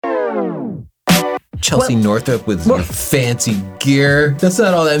Chelsea Northrup with your fancy gear. That's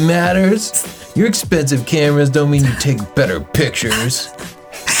not all that matters. Your expensive cameras don't mean you take better pictures.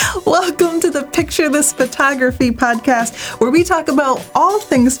 Welcome to the Picture This Photography podcast, where we talk about all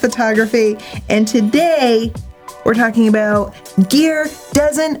things photography. And today, we're talking about gear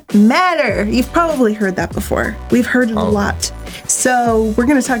doesn't matter. You've probably heard that before. We've heard it a lot. So we're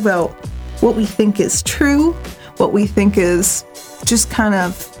going to talk about what we think is true, what we think is just kind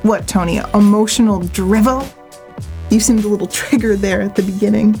of, what, Tony, emotional drivel? You seemed a little triggered there at the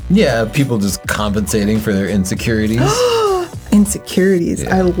beginning. Yeah, people just compensating for their insecurities. Insecurities.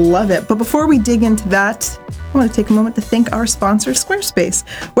 Yeah. I love it. But before we dig into that, I want to take a moment to thank our sponsor, Squarespace.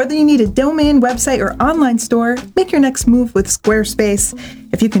 Whether you need a domain, website, or online store, make your next move with Squarespace.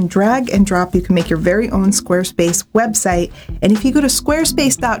 If you can drag and drop, you can make your very own Squarespace website. And if you go to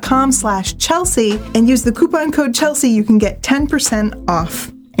squarespace.com/Chelsea and use the coupon code Chelsea, you can get 10% off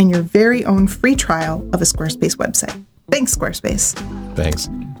and your very own free trial of a Squarespace website. Thanks, Squarespace. Thanks.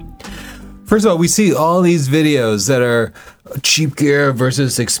 First of all, we see all these videos that are cheap gear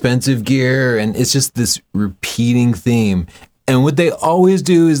versus expensive gear, and it's just this repeating theme. And what they always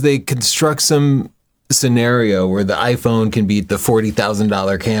do is they construct some scenario where the iPhone can beat the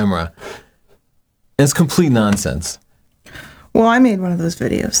 $40,000 camera. And it's complete nonsense. Well, I made one of those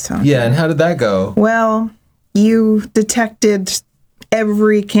videos, so. Yeah, and how did that go? Well, you detected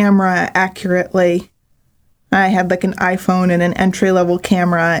every camera accurately. I had like an iPhone and an entry-level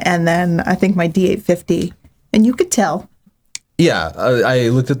camera, and then I think my D850, and you could tell. Yeah, I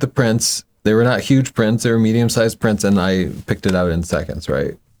looked at the prints. They were not huge prints. They were medium-sized prints, and I picked it out in seconds,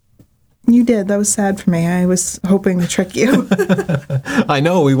 right? You did. That was sad for me. I was hoping to trick you. I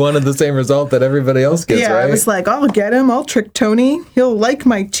know. We wanted the same result that everybody else gets, right? Yeah, I was like, I'll get him. I'll trick Tony. He'll like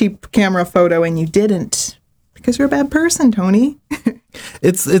my cheap camera photo, and you didn't. Because you're a bad person, Tony.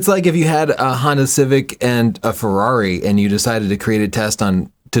 It's like if you had a Honda Civic and a Ferrari and you decided to create a test to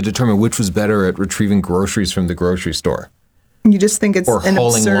determine which was better at retrieving groceries from the grocery store. You just think it's or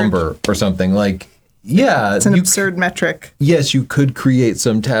hauling lumber or something. Like, yeah. It's an absurd metric. Yes, you could create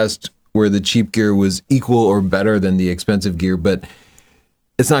some test where the cheap gear was equal or better than the expensive gear, but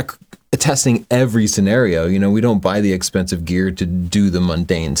it's not testing every scenario. You know, we don't buy the expensive gear to do the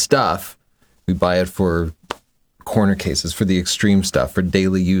mundane stuff. We buy it for corner cases, for the extreme stuff, for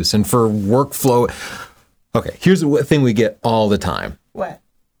daily use, and for workflow. Okay, here's the thing we get all the time. What?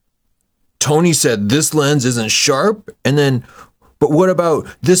 Tony said this lens isn't sharp, and then, but what about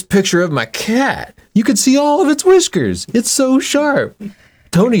this picture of my cat? You could see all of its whiskers. It's so sharp.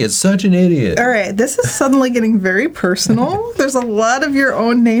 Tony is such an idiot. All right, this is suddenly getting very personal. There's a lot of your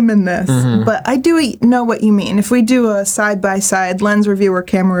own name in this, but I do know what you mean. If we do a side-by-side lens review or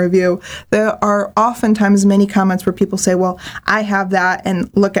camera review, there are oftentimes many comments where people say, well, I have that, and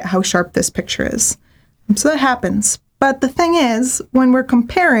look at how sharp this picture is. So that happens. But the thing is, when we're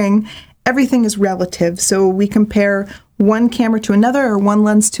comparing, everything is relative. So we compare one camera to another or one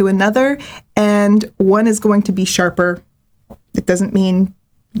lens to another, and one is going to be sharper. It doesn't mean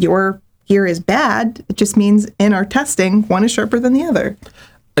your gear is bad. It just means in our testing, one is sharper than the other.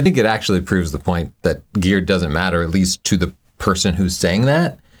 I think it actually proves the point that gear doesn't matter, at least to the person who's saying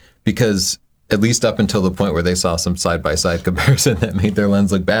that, because at least up until the point where they saw some side-by-side comparison that made their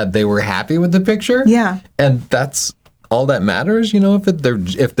lens look bad, they were happy with the picture. Yeah. And that's all that matters, you know,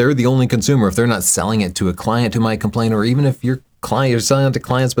 if they're the only consumer, if they're not selling it to a client who might complain, or even if you're selling it to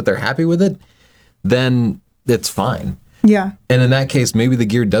clients but they're happy with it, then it's fine. Yeah. And in that case, maybe the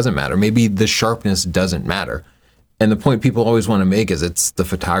gear doesn't matter. Maybe the sharpness doesn't matter. And the point people always want to make is it's the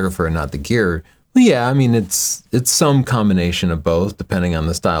photographer and not the gear. Well, yeah, I mean, it's some combination of both, depending on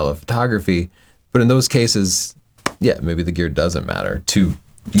the style of photography. But in those cases, yeah, maybe the gear doesn't matter to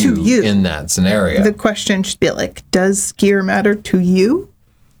you in that scenario. The question should be like, does gear matter to you?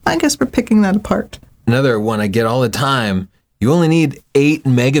 I guess we're picking that apart. Another one I get all the time, you only need 8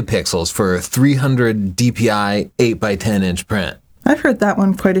 megapixels for a 300 DPI 8x10 inch print. I've heard that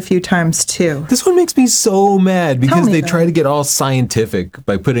one quite a few times too. This one makes me so mad because they try to get all scientific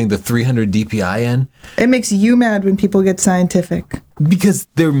by putting the 300 DPI in. It makes you mad when people get scientific. Because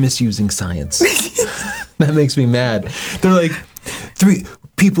they're misusing science. That makes me mad. They're like,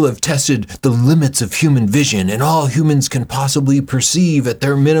 people have tested the limits of human vision, and all humans can possibly perceive at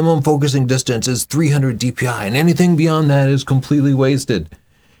their minimum focusing distance is 300 DPI, and anything beyond that is completely wasted.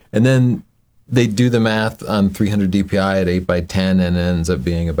 And then they do the math on 300 DPI at 8x10, and it ends up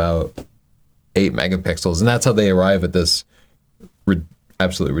being about 8 megapixels. And that's how they arrive at this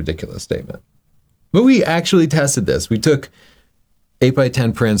absolutely ridiculous statement. But we actually tested this. We took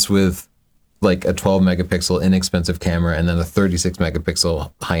 8x10 prints with like a 12 megapixel inexpensive camera and then a 36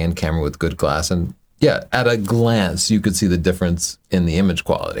 megapixel high-end camera with good glass. And Yeah, at a glance, you could see the difference in the image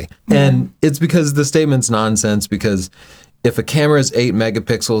quality. And it's because the statement's nonsense, because if a camera is 8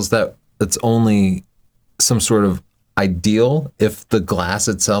 megapixels, that's only some sort of ideal. If the glass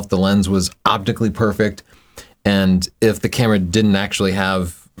itself, the lens was optically perfect, and if the camera didn't actually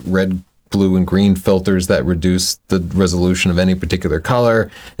have red, blue, and green filters that reduce the resolution of any particular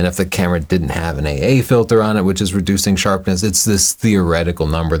color, and if the camera didn't have an AA filter on it, which is reducing sharpness, it's this theoretical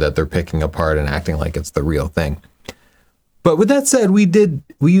number that they're picking apart and acting like it's the real thing. But with that said, we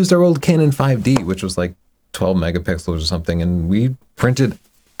used our old Canon 5D, which was like 12 megapixels or something, and we printed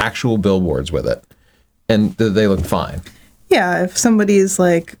actual billboards with it, and they look fine. Yeah, if somebody's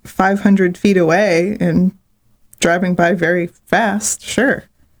like 500 feet away and driving by very fast, sure.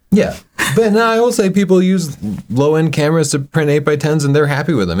 Yeah, but now I will say people use low-end cameras to print 8x10s, and they're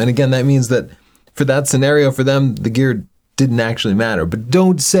happy with them. And again, that means that for that scenario, for them, the gear didn't actually matter. But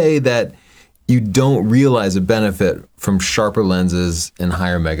don't say that you don't realize a benefit from sharper lenses and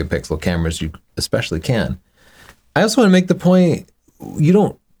higher megapixel cameras. You especially can. I also want to make the point, you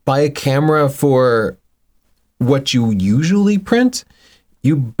don't buy a camera for what you usually print.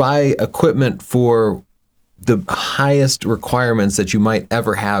 You buy equipment for the highest requirements that you might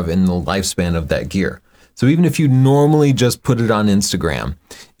ever have in the lifespan of that gear. So even if you normally just put it on Instagram,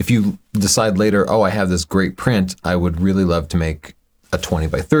 if you decide later, oh, I have this great print, I would really love to make a 20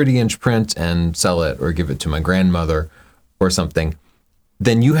 by 30 inch print and sell it or give it to my grandmother or something,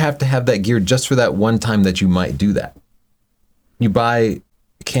 then you have to have that gear just for that one time that you might do that. You buy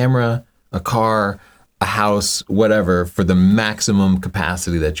a camera, a car, a house, whatever, for the maximum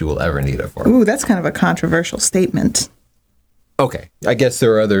capacity that you will ever need it for. Ooh, that's kind of a controversial statement. Okay, I guess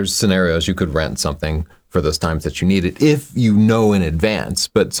there are other scenarios you could rent something for those times that you need it if you know in advance.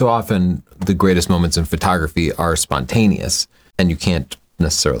 But so often the greatest moments in photography are spontaneous, and you can't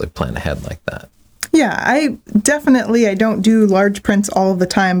necessarily plan ahead like that. Yeah, I don't do large prints all of the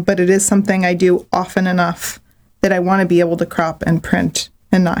time, but it is something I do often enough that I want to be able to crop and print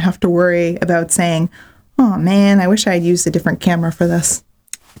and not have to worry about saying, oh man, I wish I had used a different camera for this.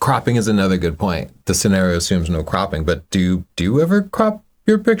 Cropping is another good point. The scenario assumes no cropping, but do you ever crop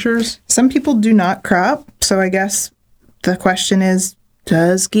your pictures? Some people do not crop, so I guess the question is,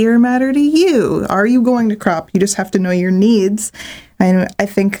 does gear matter to you? Are you going to crop? You just have to know your needs. And I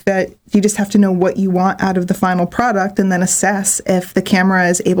think that you just have to know what you want out of the final product and then assess if the camera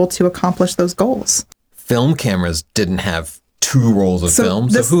is able to accomplish those goals. Film cameras didn't have 2 rolls of film,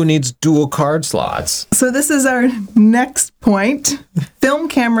 so who needs dual card slots? So this is our next point. Film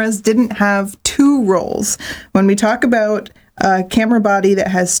cameras didn't have 2 rolls. When we talk about a camera body that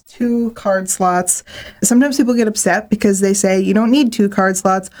has 2 card slots, sometimes people get upset because they say you don't need 2 card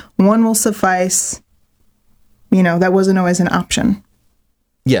slots, 1 will suffice. You know, that wasn't always an option.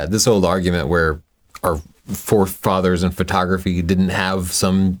 Yeah, this old argument where our forefathers in photography didn't have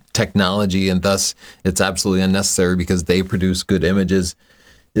some technology and thus it's absolutely unnecessary because they produce good images.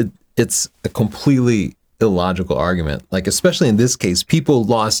 It's a completely illogical argument. Like, especially in this case, people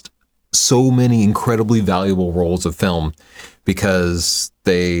lost so many incredibly valuable rolls of film because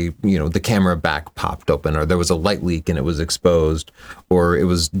the camera back popped open, or there was a light leak and it was exposed, or it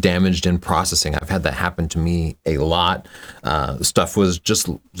was damaged in processing. I've had that happen to me a lot. Stuff was just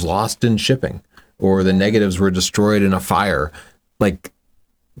lost in shipping, or the negatives were destroyed in a fire. Like,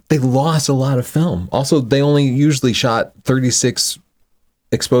 they lost a lot of film. Also, they only usually shot 36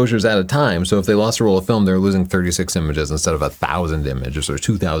 exposures at a time. So if they lost a roll of film, they're losing 36 images instead of 1,000 images or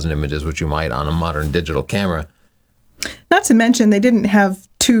 2,000 images, which you might on a modern digital camera. Not to mention, they didn't have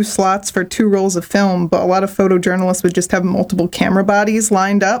 2 slots for 2 rolls of film, but a lot of photojournalists would just have multiple camera bodies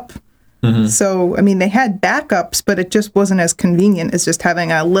lined up. Mm-hmm. So, I mean, they had backups, but it just wasn't as convenient as just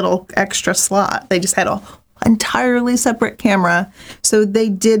having a little extra slot. They just had an entirely separate camera. So they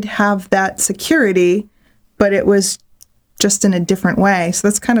did have that security, but it was just in a different way. So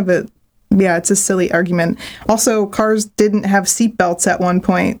that's kind of it's a silly argument. Also, cars didn't have seatbelts at one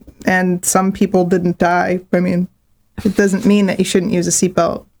point, and some people didn't die. I mean, it doesn't mean that you shouldn't use a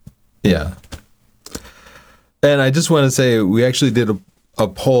seatbelt. Yeah. And I just want to say, we actually did a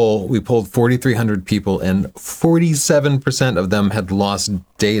poll. We polled 4,300 people, and 47% of them had lost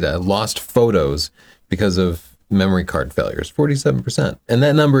data, lost photos because of memory card failures. 47%. And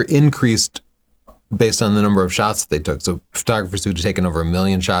that number increased based on the number of shots that they took. So photographers who had taken over 1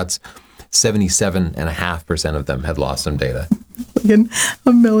 million shots, 77.5% of them had lost some data. 1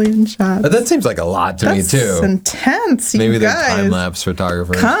 million shots. That seems like a lot to me, too. That's intense, Maybe you they're guys. time-lapse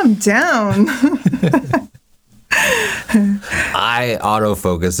photographers. Calm down. I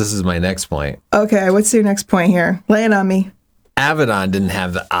autofocus. This is my next point. Okay, what's your next point here? Lay it on me. Avedon didn't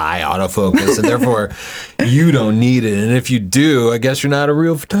have the eye autofocus, and therefore you don't need it. And if you do, I guess you're not a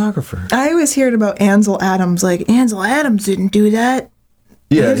real photographer. I always heard about Ansel Adams, like, Ansel Adams didn't do that.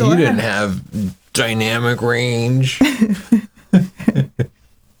 Yeah, Ansel he didn't Adams. have dynamic range.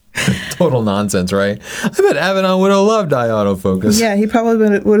 Total nonsense, right? I bet Avedon would have loved eye autofocus. Yeah, he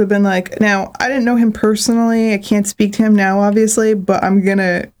probably would have been like, now, I didn't know him personally. I can't speak to him now, obviously, but I'm going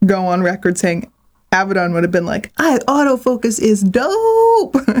to go on record saying Avedon would have been like, autofocus is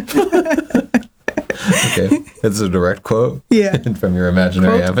dope. Okay, that's a direct quote. Yeah. From your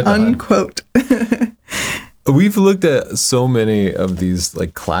imaginary Quote, Avedon. unquote. We've looked at so many of these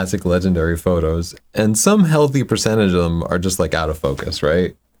like classic legendary photos, and some healthy percentage of them are just like out of focus,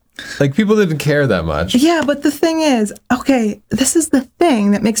 right? Like people didn't care that much. Yeah, but the thing is, okay, this is the thing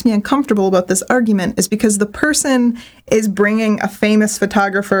that makes me uncomfortable about this argument is because the person is bringing a famous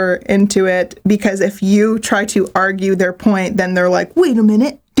photographer into it, because if you try to argue their point, then they're like, wait a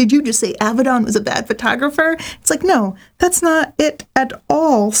minute, did you just say Avedon was a bad photographer? It's like, no, that's not it at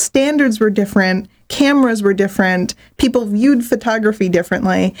all. Standards were different. Cameras were different. People viewed photography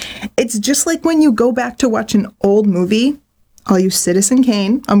differently. It's just like when you go back to watch an old movie, I'll use Citizen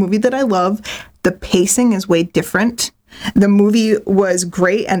Kane, a movie that I love. The pacing is way different. The movie was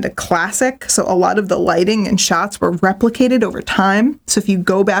great and a classic, so a lot of the lighting and shots were replicated over time. So if you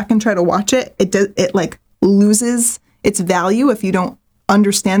go back and try to watch it, it like loses its value if you don't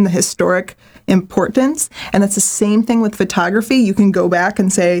understand the historic importance. And that's the same thing with photography. You can go back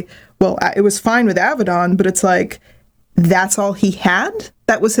and say, well, it was fine with Avedon, but it's like, that's all he had.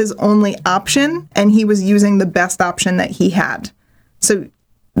 That was his only option, and he was using the best option that he had. So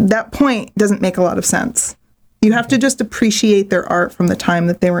that point doesn't make a lot of sense. You have to just appreciate their art from the time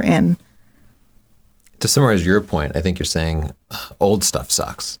that they were in. To summarize your point, I think you're saying old stuff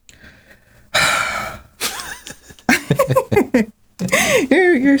sucks.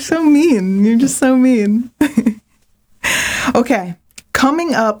 You're so mean. You're just so mean. Okay,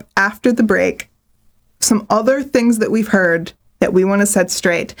 coming up after the break, some other things that we've heard that we want to set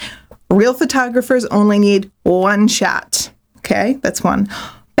straight. Real photographers only need one shot. Okay, that's one.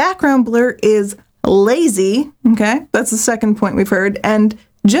 Background blur is lazy. Okay, that's the second point we've heard. And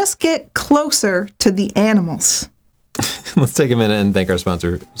just get closer to the animals. Let's take a minute and thank our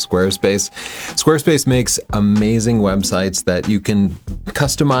sponsor, Squarespace. Squarespace makes amazing websites that you can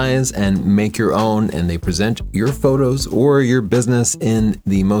customize and make your own, and they present your photos or your business in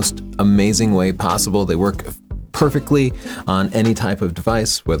the most amazing way possible. They work perfectly on any type of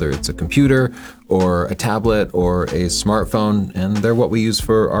device, whether it's a computer or a tablet or a smartphone, and they're what we use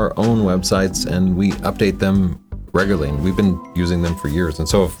for our own websites, and we update them regularly, and we've been using them for years, and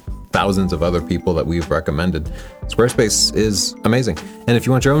so have thousands of other people that we've recommended. Squarespace is amazing. And if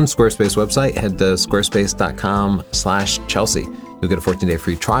you want your own Squarespace website, head to squarespace.com/Chelsea. You'll get a 14-day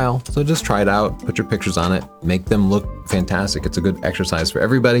free trial. So just try it out, put your pictures on it, make them look fantastic. It's a good exercise for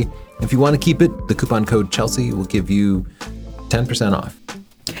everybody. If you want to keep it, the coupon code Chelsea will give you 10% off.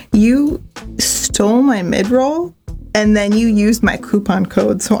 You stole my mid-roll, and then you used my coupon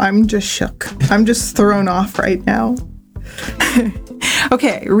code, so I'm just shook. I'm just thrown off right now.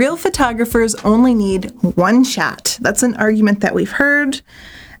 Okay, real photographers only need one shot. That's an argument that we've heard,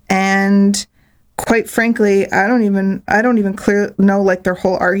 and quite frankly, I don't even clearly know like their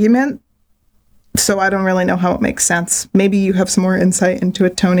whole argument, so I don't really know how it makes sense. Maybe you have some more insight into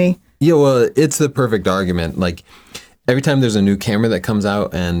it, Tony. Yeah, well, it's the perfect argument. Like every time there's a new camera that comes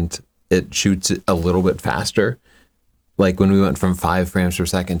out and it shoots it a little bit faster, like when we went from 5 frames per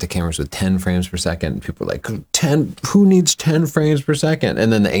second to cameras with 10 frames per second, people are like, 10, who needs 10 frames per second?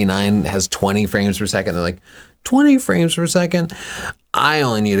 And then the A9 has 20 frames per second. They're like, 20 frames per second? I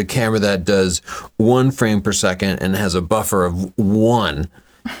only need a camera that does 1 frame per second and has a buffer of 1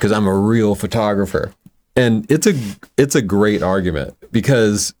 because I'm a real photographer. And it's a great argument,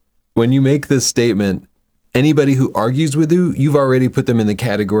 because when you make this statement, anybody who argues with you, you've already put them in the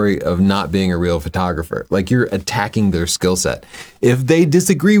category of not being a real photographer. Like you're attacking their skill set. If they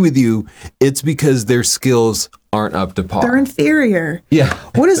disagree with you, it's because their skills aren't up to par. They're inferior. Yeah.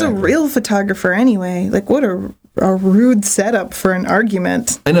 What is a real photographer anyway? Like what a rude setup for an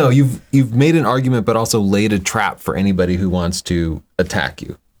argument. I know you've made an argument, but also laid a trap for anybody who wants to attack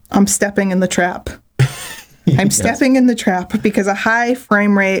you. I'm stepping in the trap. I'm stepping in the trap because a high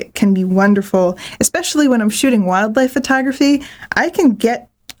frame rate can be wonderful, especially when I'm shooting wildlife photography. I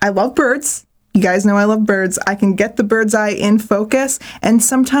love birds. You guys know I love birds. I can get the bird's eye in focus, and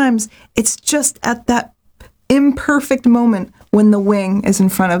sometimes it's just at that imperfect moment when the wing is in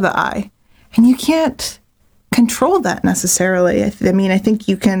front of the eye. And you can't control that necessarily. I mean, I think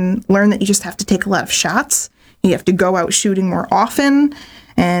you can learn that you just have to take a lot of shots. You have to go out shooting more often,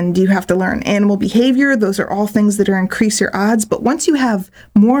 and you have to learn animal behavior. Those are all things that increase your odds. But once you have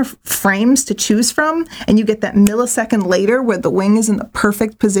more frames to choose from, and you get that millisecond later where the wing is in the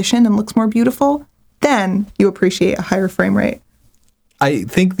perfect position and looks more beautiful, then you appreciate a higher frame rate. I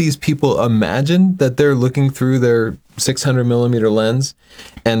think these people imagine that they're looking through their 600 millimeter lens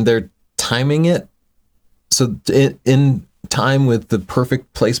and they're timing it so in time with the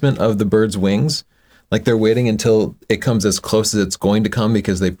perfect placement of the bird's wings. Like they're waiting until it comes as close as it's going to come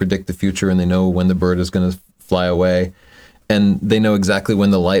because they predict the future and they know when the bird is going to fly away. And they know exactly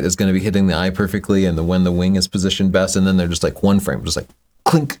when the light is going to be hitting the eye perfectly and when the wing is positioned best. And then they're just like one frame, just like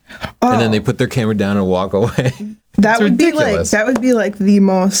clink. Oh. And then they put their camera down and walk away. That would be like the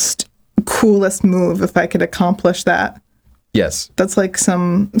most coolest move if I could accomplish that. Yes. That's like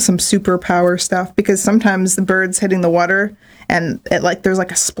some superpower stuff, because sometimes the bird's hitting the water and there's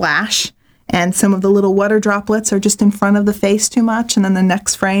like a splash and some of the little water droplets are just in front of the face too much, and then the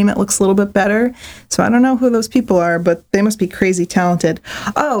next frame it looks a little bit better. So I don't know who those people are, but they must be crazy talented.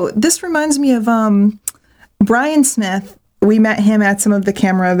 Oh, this reminds me of Brian Smith. We met him at some of the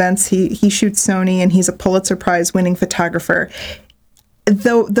camera events. He shoots Sony, and he's a Pulitzer Prize winning photographer.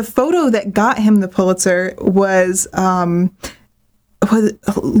 Though the photo that got him the Pulitzer was Luganis.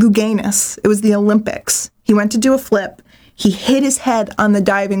 It was the Olympics. He went to do a flip. He hit his head on the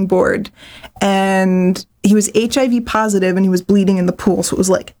diving board, and he was HIV positive, and he was bleeding in the pool. So it was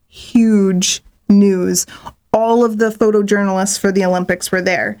like huge news. All of the photojournalists for the Olympics were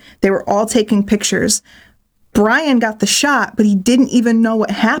there. They were all taking pictures. Brian got the shot, but he didn't even know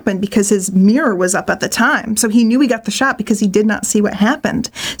what happened because his mirror was up at the time. So he knew he got the shot because he did not see what happened.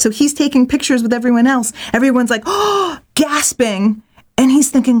 So he's taking pictures with everyone else. Everyone's like, oh, gasping. And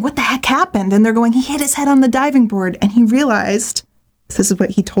he's thinking, what the heck happened? And they're going, he hit his head on the diving board. And he realized, this is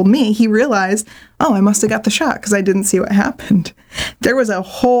what he told me, he realized, oh, I must have got the shot because I didn't see what happened. There was a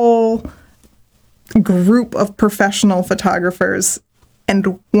whole group of professional photographers,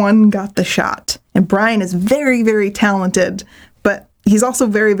 and one got the shot. And Brian is very, very talented, but he's also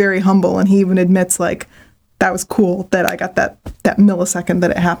very, very humble. And he even admits, like, that was cool that I got that millisecond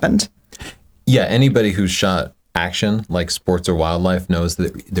that it happened. Yeah, anybody who's shot action, like sports or wildlife, knows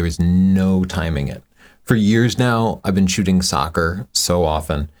that there is no timing it. For years now, I've been shooting soccer so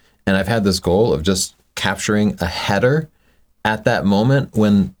often, and I've had this goal of just capturing a header at that moment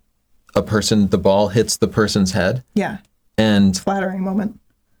when the ball hits the person's head. Yeah. And flattering moment.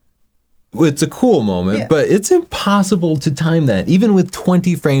 It's a cool moment, yeah. But it's impossible to time that, even with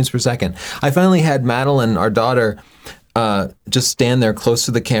 20 frames per second. I finally had Madeline, our daughter, just stand there close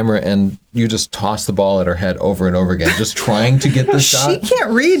to the camera, and you just toss the ball at her head over and over again, just trying to get the shot. She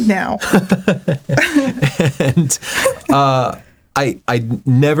can't read now. And I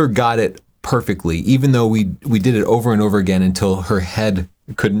never got it perfectly, even though we did it over and over again until her head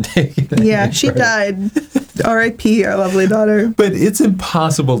couldn't take it. Yeah, she died. R.I.P. our lovely daughter. But it's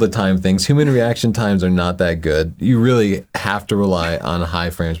impossible to time things. Human reaction times are not that good. You really have to rely on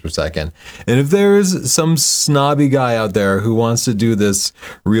high frames per second. And if there is some snobby guy out there who wants to do this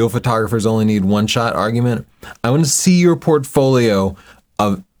real photographers only need one shot argument, I want to see your portfolio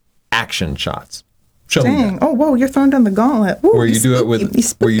of action shots. Show me that. Oh, whoa, you're throwing down the gauntlet. Ooh, where you do it with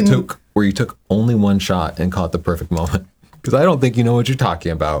where you took only one shot and caught the perfect moment. Because I don't think you know what you're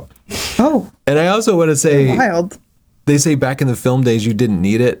talking about. Oh. And I also want to say, wild. They say back in the film days you didn't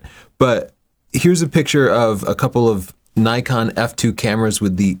need it, but here's a picture of a couple of Nikon F2 cameras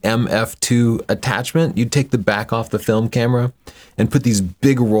with the MF2 attachment. You take the back off the film camera and put these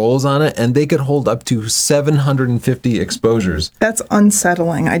big rolls on it, and they could hold up to 750 exposures. That's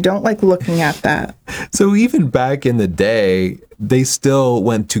unsettling. I don't like looking at that. So even back in the day, they still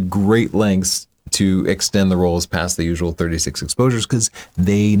went to great lengths to extend the rolls past the usual 36 exposures because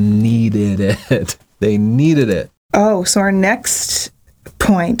they needed it. They needed it. Oh, so our next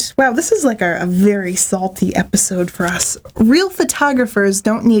point. Wow, this is like a very salty episode for us. Real photographers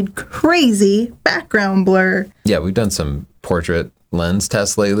don't need crazy background blur. Yeah, we've done some portrait lens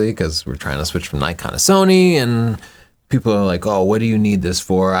tests lately because we're trying to switch from Nikon to Sony, and people are like, oh, what do you need this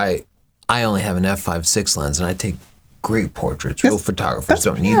for? I only have an f5.6 lens and I take great portraits. Real photographers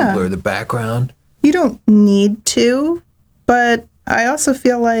don't need to blur the background. You don't need to, but I also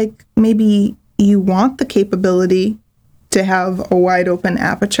feel like maybe you want the capability to have a wide open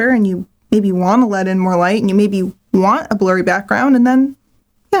aperture, and you maybe want to let in more light, and you maybe want a blurry background, and then,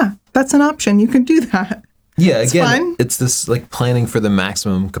 yeah, that's an option. You can do that. Yeah, again, it's this like planning for the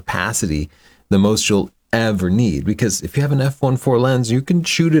maximum capacity, the most you'll ever need. Because if you have an f1.4 lens, you can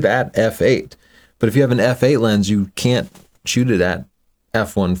shoot it at f8. But if you have an f8 lens, you can't shoot it at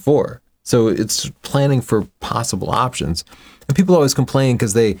f1.4. So it's planning for possible options. And people always complain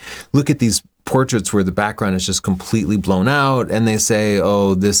because they look at these portraits where the background is just completely blown out and they say,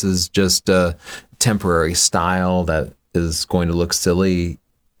 oh, this is just a temporary style that is going to look silly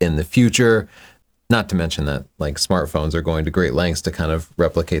in the future. Not to mention that like smartphones are going to great lengths to kind of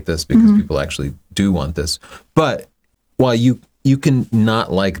replicate this because people actually do want this. But while you can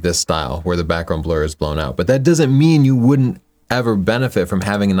not like this style where the background blur is blown out, but that doesn't mean you wouldn't ever benefit from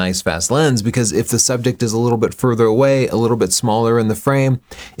having a nice fast lens, because if the subject is a little bit further away, a little bit smaller in the frame,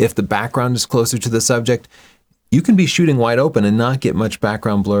 if the background is closer to the subject, you can be shooting wide open and not get much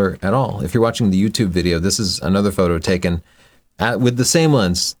background blur at all. If you're watching the YouTube video, this is another photo taken with the same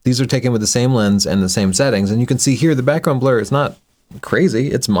lens. These are taken with the same lens and the same settings, and you can see here the background blur is not crazy,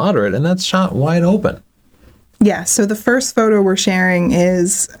 it's moderate, and that's shot wide open. Yeah, so the first photo we're sharing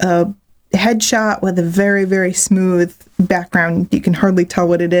is a headshot with a very, very smooth background. You can hardly tell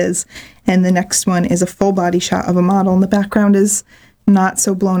what it is. And the next one is a full body shot of a model, and the background is not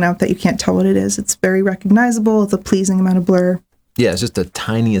so blown out that you can't tell what it is. It's very recognizable. It's a pleasing amount of blur. Yeah, it's just the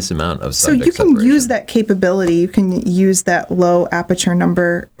tiniest amount of So subject you can separation. use that capability. You can use that low aperture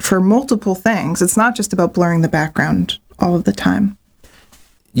number for multiple things. It's not just about blurring the background all of the time.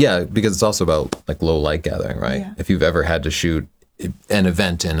 Yeah, because it's also about like low light gathering, right? Yeah. If you've ever had to shoot an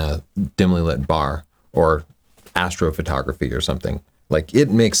event in a dimly lit bar or astrophotography or something, like it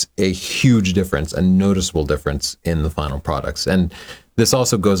makes a huge difference, a noticeable difference in the final products. And this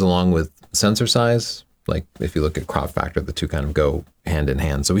also goes along with sensor size. Like if you look at crop factor, the two kind of go hand in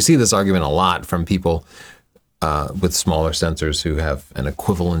hand. So we see this argument a lot from people with smaller sensors who have an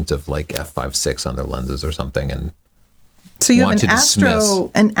equivalent of like f5.6 on their lenses or something, and So you want have to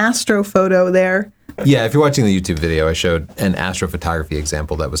an astro photo there. yeah, if you're watching the YouTube video, I showed an astrophotography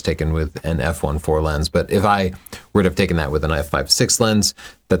example that was taken with an f1.4 lens. But if I were to have taken that with an f5.6 lens,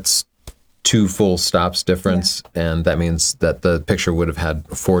 that's 2 full stops difference. Yeah. And that means that the picture would have had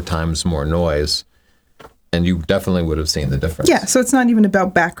 4 times more noise. And you definitely would have seen the difference. Yeah, so it's not even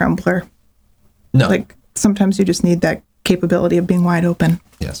about background blur. No. Like sometimes you just need that capability of being wide open.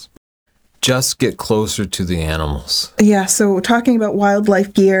 Yes. Just get closer to the animals. Yeah, so talking about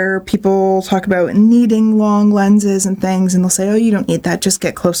wildlife gear, people talk about needing long lenses and things, and they'll say, oh, you don't need that, just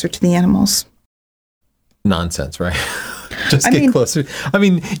get closer to the animals. Nonsense, right? Just get closer. I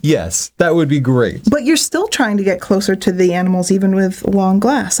mean, yes, that would be great. But you're still trying to get closer to the animals, even with long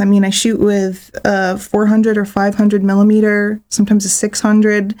glass. I mean, I shoot with 400 or 500 millimeter, sometimes a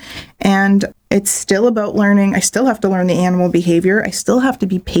 600, and it's still about learning. I still have to learn the animal behavior. I still have to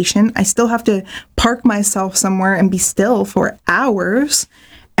be patient. I still have to park myself somewhere and be still for hours.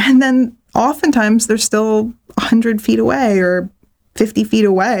 And then oftentimes they're still 100 feet away or 50 feet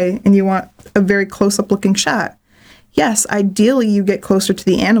away, and you want a very close-up looking shot. Yes, ideally you get closer to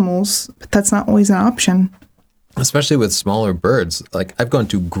the animals, but that's not always an option. Especially with smaller birds. Like I've gone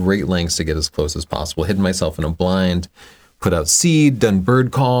to great lengths to get as close as possible, hidden myself in a blind, put out seed, done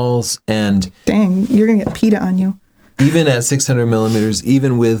bird calls, and dang, you're gonna get PETA on you. Even at 600 millimeters,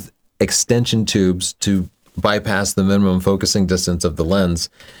 even with extension tubes to bypass the minimum focusing distance of the lens,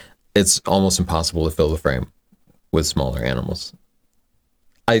 it's almost impossible to fill the frame with smaller animals.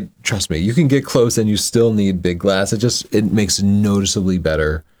 Trust me, you can get close and you still need big glass. It makes noticeably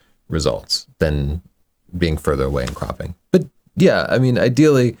better results than being further away and cropping. But yeah, I mean,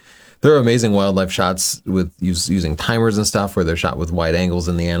 ideally, there are amazing wildlife shots with using timers and stuff where they're shot with wide angles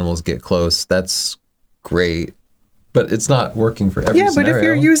and the animals get close. That's great, but it's not working for every scenario. Yeah, but if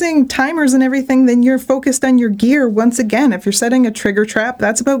you're using timers and everything, then you're focused on your gear. Once again, if you're setting a trigger trap,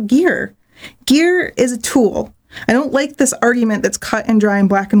 that's about gear. Gear is a tool. I don't like this argument that's cut and dry and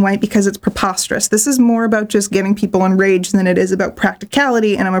black and white because it's preposterous. This is more about just getting people enraged than it is about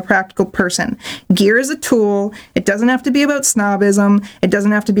practicality, and I'm a practical person. Gear is a tool. It doesn't have to be about snobism. It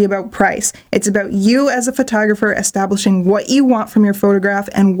doesn't have to be about price. It's about you as a photographer establishing what you want from your photograph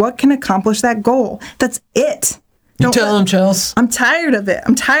and what can accomplish that goal. That's it. You tell them, Chels. I'm tired of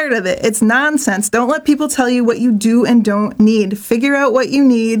it. It's nonsense. Don't let people tell you what you do and don't need. Figure out what you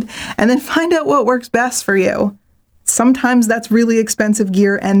need and then find out what works best for you. Sometimes that's really expensive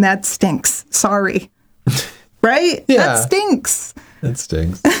gear and that stinks. Sorry. Right? Yeah. That stinks. That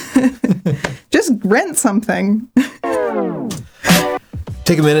stinks. Just rent something.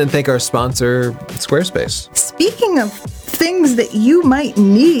 Take a minute and thank our sponsor, Squarespace. Speaking of things that you might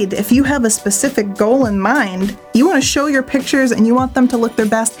need if you have a specific goal in mind, you want to show your pictures and you want them to look their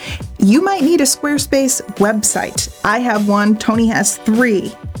best, you might need a Squarespace website. I have one. Tony has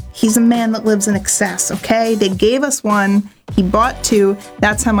 3. He's a man that lives in excess, okay? They gave us one. He bought 2.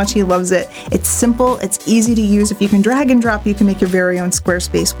 That's how much he loves it. It's simple. It's easy to use. If you can drag and drop, you can make your very own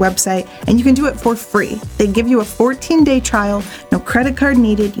Squarespace website, and you can do it for free. They give you a 14-day trial, no credit card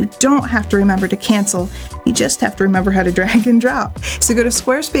needed. You don't have to remember to cancel. You just have to remember how to drag and drop. So go to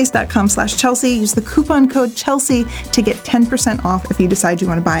squarespace.com/Chelsea. Use the coupon code Chelsea to get 10% off if you decide you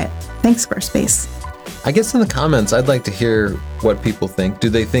want to buy it. Thanks, Squarespace. I guess in the comments, I'd like to hear what people think. Do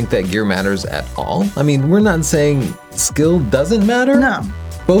they think that gear matters at all? I mean, we're not saying skill doesn't matter. No.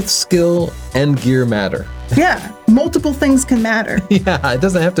 Both skill and gear matter. Yeah, multiple things can matter. Yeah, it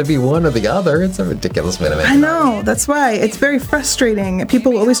doesn't have to be one or the other. It's a ridiculous way to make it. I know, that's why. It's very frustrating.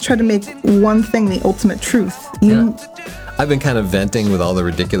 People always try to make one thing the ultimate truth. I've been kind of venting with all the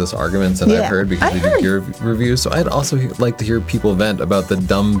ridiculous arguments that I've heard because we do gear reviews. So I'd also like to hear people vent about the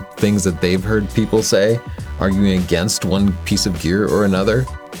dumb things that they've heard people say, arguing against one piece of gear or another.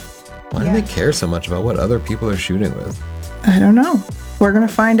 Why do they care so much about what other people are shooting with? I don't know. We're going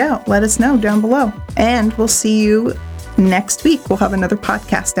to find out. Let us know down below. And we'll see you next week. We'll have another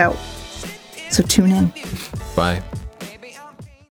podcast out. So tune in. Bye.